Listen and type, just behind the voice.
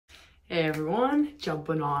Hey everyone,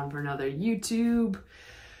 jumping on for another YouTube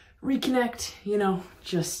reconnect,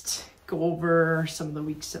 just go over some of the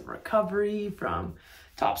weeks of recovery from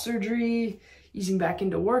top surgery, easing back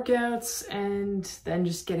into workouts, and then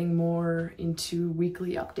just getting more into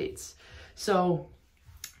weekly updates. So,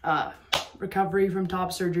 recovery from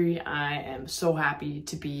top surgery, I am so happy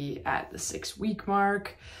to be at the 6-week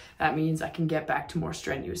mark. That means I can get back to more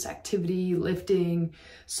strenuous activity, lifting,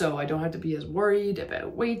 so I don't have to be as worried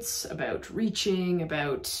about weights, about reaching,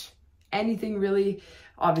 about anything really.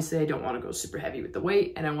 Obviously, I don't want to go super heavy with the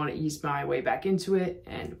weight, and I want to ease my way back into it,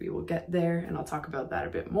 and we will get there, and I'll talk about that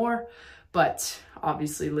a bit more. But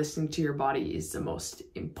obviously, listening to your body is the most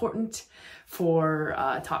important for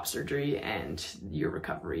top surgery and your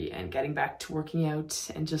recovery and getting back to working out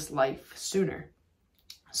and just life sooner.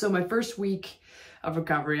 So my first week of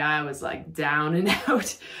recovery, I was like down and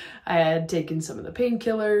out. I had taken some of the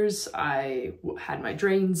painkillers. I had my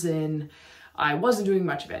drains in. I wasn't doing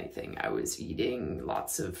much of anything. I was eating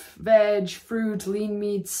lots of veg, fruit, lean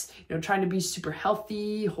meats, trying to be super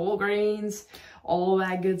healthy, whole grains, all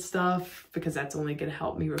that good stuff, because that's only going to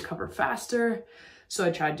help me recover faster. So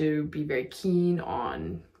I tried to be very keen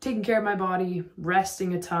on taking care of my body,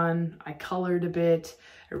 resting a ton. I colored a bit.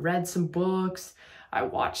 I read some books. I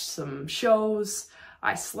watched some shows.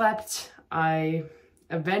 I slept. I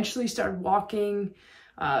eventually started walking,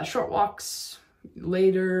 short walks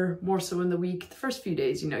later, more so in the week. The first few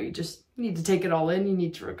days, you just need to take it all in. You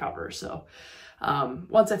need to recover. So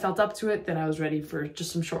once I felt up to it, then I was ready for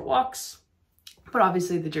just some short walks. But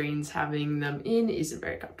obviously the drains, having them in isn't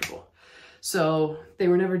very comfortable. So they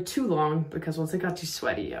were never too long because once I got too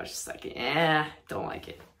sweaty, I was just like, don't like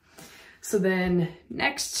it. So then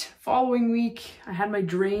following week, I had my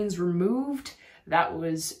drains removed. That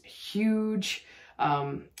was huge.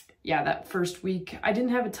 That first week, I didn't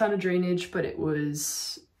have a ton of drainage, but it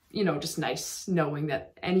was, just nice knowing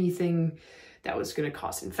that anything that was going to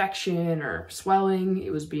cause infection or swelling,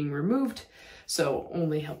 it was being removed. So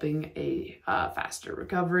only helping a faster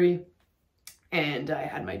recovery. And I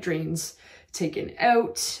had my drains taken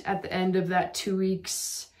out at the end of that 2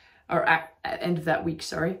 weeks, or at end of that week,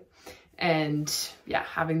 sorry. And yeah,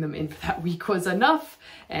 having them in for that week was enough.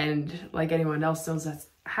 And like anyone else knows that's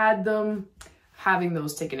had them, having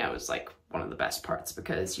those taken out is like one of the best parts,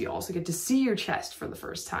 because you also get to see your chest for the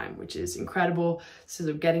first time, which is incredible.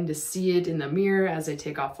 So getting to see it in the mirror as I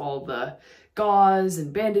take off all the gauze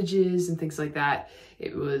and bandages and things like that,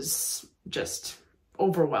 it was just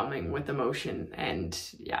overwhelming with emotion. And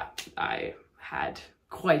yeah, I had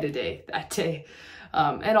quite a day that day.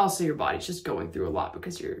 And also your body's just going through a lot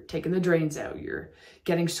because you're taking the drains out. You're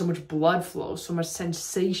getting so much blood flow, so much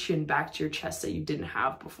sensation back to your chest that you didn't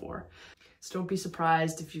have before. So don't be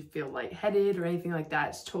surprised if you feel lightheaded or anything like that.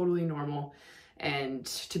 It's totally normal and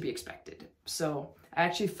to be expected. So I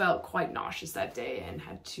actually felt quite nauseous that day and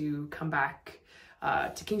had to come back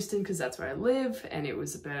to Kingston because that's where I live. And it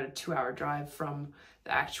was about a 2-hour drive from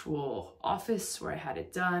the actual office where I had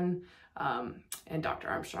it done. And Dr.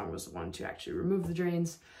 Armstrong was the one to actually remove the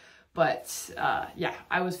drains. But yeah,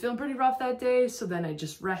 I was feeling pretty rough that day. So then I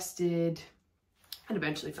just rested and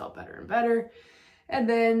eventually felt better and better. And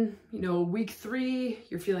then, week 3,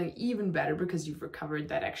 you're feeling even better because you've recovered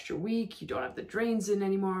that extra week. You don't have the drains in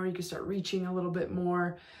anymore. You can start reaching a little bit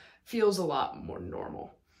more. Feels a lot more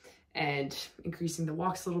normal. And increasing the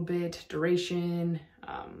walks a little bit, duration,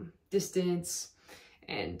 distance,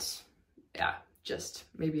 and yeah, just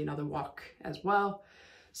maybe another walk as well.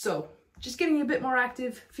 So just getting a bit more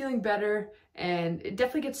active, feeling better, and it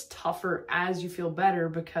definitely gets tougher as you feel better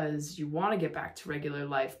because you want to get back to regular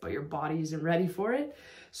life, but your body isn't ready for it.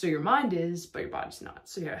 So your mind is, but your body's not.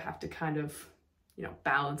 So you have to kind of,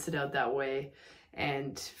 balance it out that way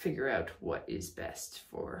and figure out what is best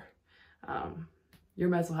for your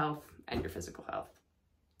mental health and your physical health.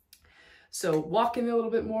 So walking a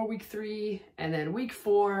little bit more week 3, and then week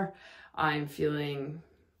 4, I'm feeling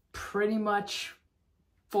pretty much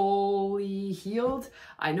fully healed.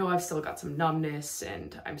 I know I've still got some numbness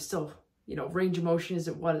and I'm still, range of motion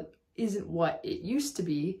isn't what it used to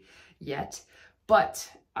be yet, but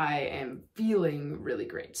I am feeling really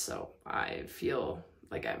great. So I feel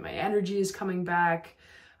like my energy is coming back.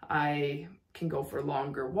 I can go for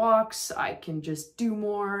longer walks. I can just do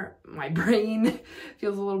more. My brain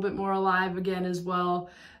feels a little bit more alive again as well.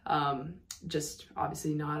 Just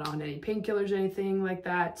obviously not on any painkillers or anything like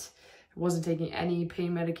that. I wasn't taking any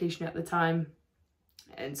pain medication at the time.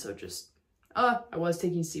 And so just, I was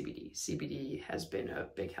taking CBD. CBD has been a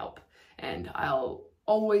big help. And I'll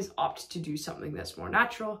always opt to do something that's more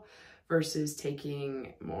natural versus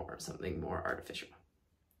taking something more artificial.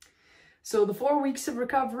 So the 4 weeks of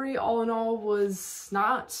recovery, all in all, was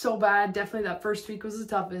not so bad. Definitely that first week was the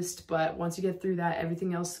toughest, but once you get through that,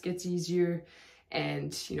 everything else gets easier.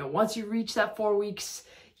 And, you know, once you reach that 4 weeks,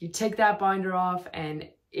 you take that binder off and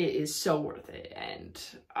it is so worth it. And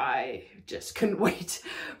I just couldn't wait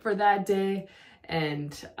for that day.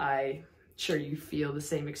 And I'm sure you feel the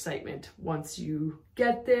same excitement once you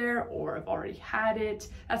get there or have already had it.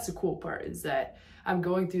 That's the cool part, is that I'm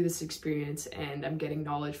going through this experience and I'm getting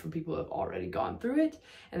knowledge from people who have already gone through it.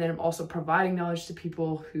 And then I'm also providing knowledge to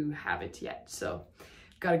people who haven't yet. So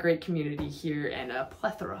I've got a great community here and a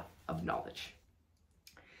plethora of knowledge.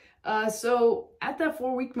 So at that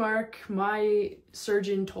 4 week mark, my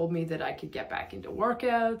surgeon told me that I could get back into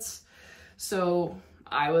workouts. So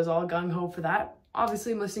I was all gung-ho for that.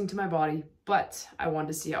 Obviously I'm listening to my body, but I wanted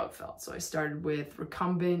to see how it felt. So I started with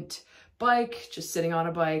recumbent bike, just sitting on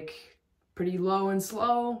a bike, pretty low and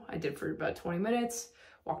slow. I did for about 20 minutes,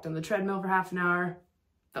 walked on the treadmill for half an hour,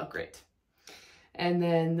 felt great. And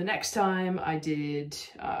then the next time I did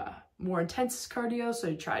more intense cardio, so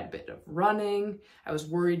I tried a bit of running. I was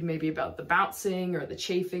worried maybe about the bouncing or the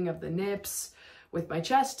chafing of the nips with my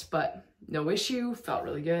chest, but no issue, felt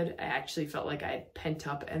really good. I actually felt like I had pent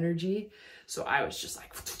up energy, so I was just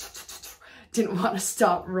like, didn't want to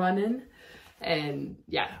stop running. And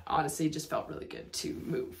yeah, honestly, it just felt really good to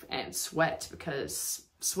move and sweat, because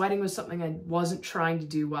sweating was something I wasn't trying to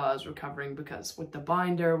do while I was recovering, because with the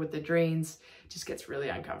binder, with the drains, it just gets really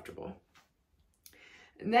uncomfortable.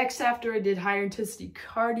 Next, after I did higher intensity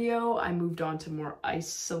cardio, I moved on to more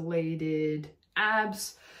isolated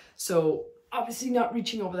abs. So obviously not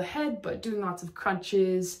reaching over the head, but doing lots of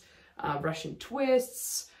crunches, Russian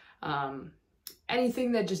twists,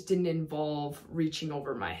 anything that just didn't involve reaching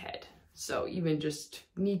over my head. So even just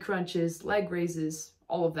knee crunches, leg raises,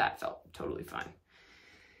 all of that felt totally fine.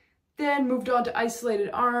 Then moved on to isolated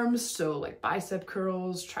arms, so like bicep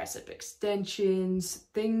curls, tricep extensions,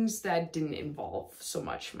 things that didn't involve so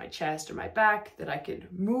much my chest or my back, that I could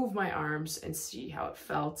move my arms and see how it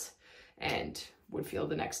felt and would feel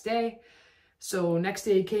the next day. So next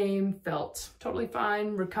day came, felt totally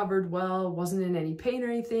fine, recovered well, wasn't in any pain or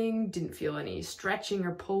anything, didn't feel any stretching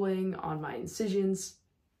or pulling on my incisions.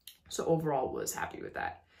 So overall was happy with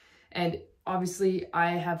that. And obviously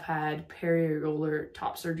I have had periareolar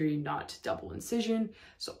top surgery, not double incision.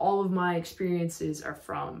 So all of my experiences are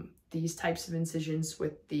from these types of incisions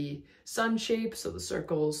with the sun shape. So the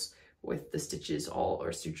circles with the stitches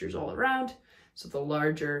or sutures all around. So the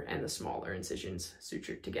larger and the smaller incisions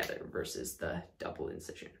sutured together versus the double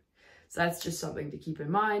incision. So that's just something to keep in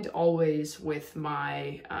mind always with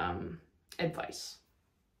my advice.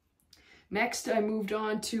 Next, I moved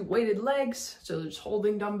on to weighted legs. So just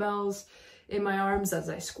holding dumbbells in my arms as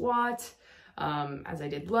I squat, as I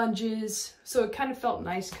did lunges. So it kind of felt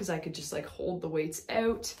nice because I could just like hold the weights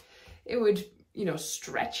out. It would, you know,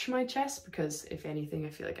 stretch my chest, because if anything, I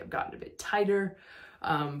feel like I've gotten a bit tighter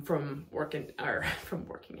from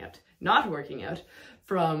not working out,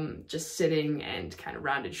 from just sitting and kind of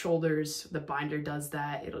rounded shoulders. The binder does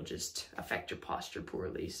that. It'll just affect your posture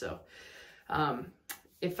poorly. So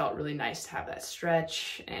it felt really nice to have that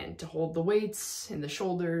stretch and to hold the weights in the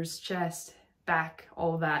shoulders, chest, back,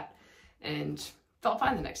 all of that, and felt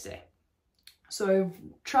fine the next day. So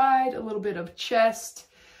I've tried a little bit of chest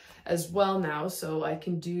as well now, so I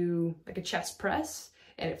can do like a chest press,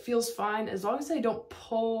 and it feels fine as long as I don't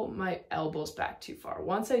pull my elbows back too far.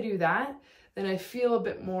 Once I do that, then I feel a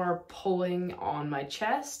bit more pulling on my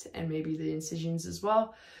chest and maybe the incisions as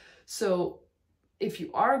well. So if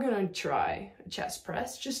you are going to try a chest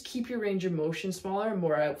press, just keep your range of motion smaller and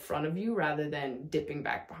more out front of you rather than dipping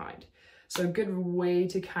back behind. So a good way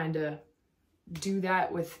to kind of do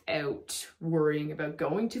that without worrying about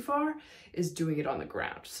going too far is doing it on the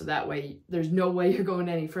ground. So that way there's no way you're going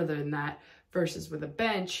any further than that, versus with a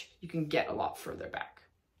bench, you can get a lot further back.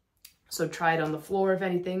 So try it on the floor if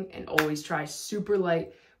anything, and always try super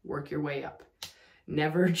light, work your way up.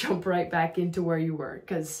 Never jump right back into where you were,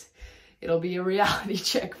 because it'll be a reality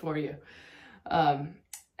check for you. And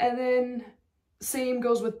then same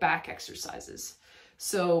goes with back exercises.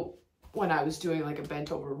 So when I was doing like a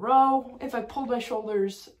bent over row, if I pulled my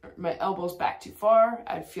shoulders, or my elbows back too far,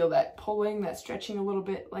 I'd feel that pulling, that stretching a little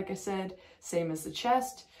bit, like I said, same as the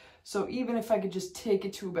chest. So even if I could just take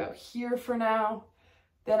it to about here for now,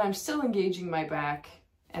 then I'm still engaging my back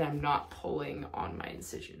and I'm not pulling on my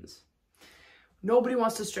incisions. Nobody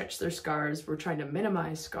wants to stretch their scars. We're trying to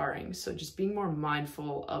minimize scarring. So just being more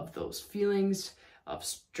mindful of those feelings of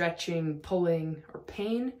stretching, pulling, or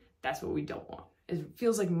pain, that's what we don't want. If it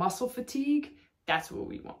feels like muscle fatigue, that's what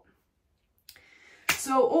we want.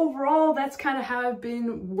 So overall, that's kind of how I've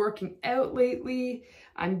been working out lately.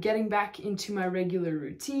 I'm getting back into my regular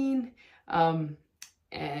routine,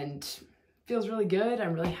 and feels really good.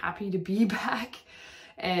 I'm really happy to be back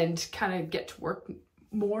and kind of get to work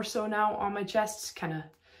more so now on my chest, kind of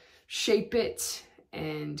shape it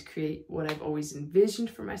and create what I've always envisioned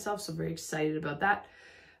for myself. So very excited about that.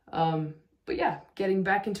 But yeah, getting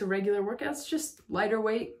back into regular workouts, just lighter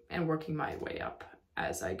weight and working my way up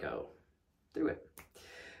as I go through it.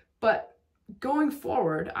 But going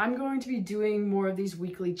forward, I'm going to be doing more of these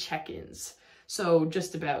weekly check-ins. So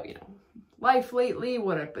just about, you know, life lately,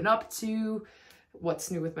 what I've been up to,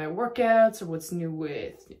 what's new with my workouts, or what's new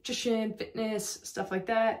with nutrition, fitness, stuff like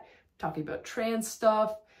that. Talking about trans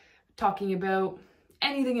stuff, talking about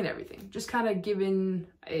anything and everything. Just kind of giving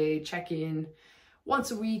a check-in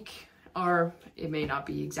once a week, or it may not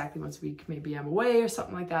be exactly once a week. Maybe I'm away or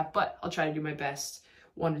something like that, but I'll try to do my best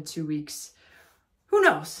 1 to 2 weeks. Who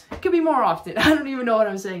knows? It could be more often. I don't even know what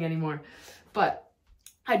I'm saying anymore. But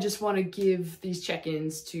I just want to give these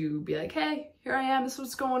check-ins to be like, hey, here I am. This is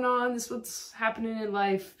what's going on. This is what's happening in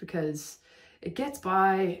life, because it gets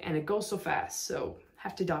by and it goes so fast. So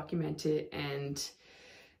have to document it, and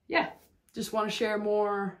yeah, just want to share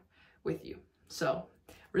more with you. So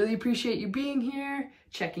really appreciate you being here,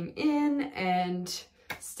 checking in, and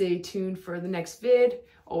stay tuned for the next vid.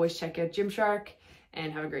 Always check out Gymshark,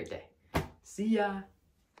 and have a great day. See ya.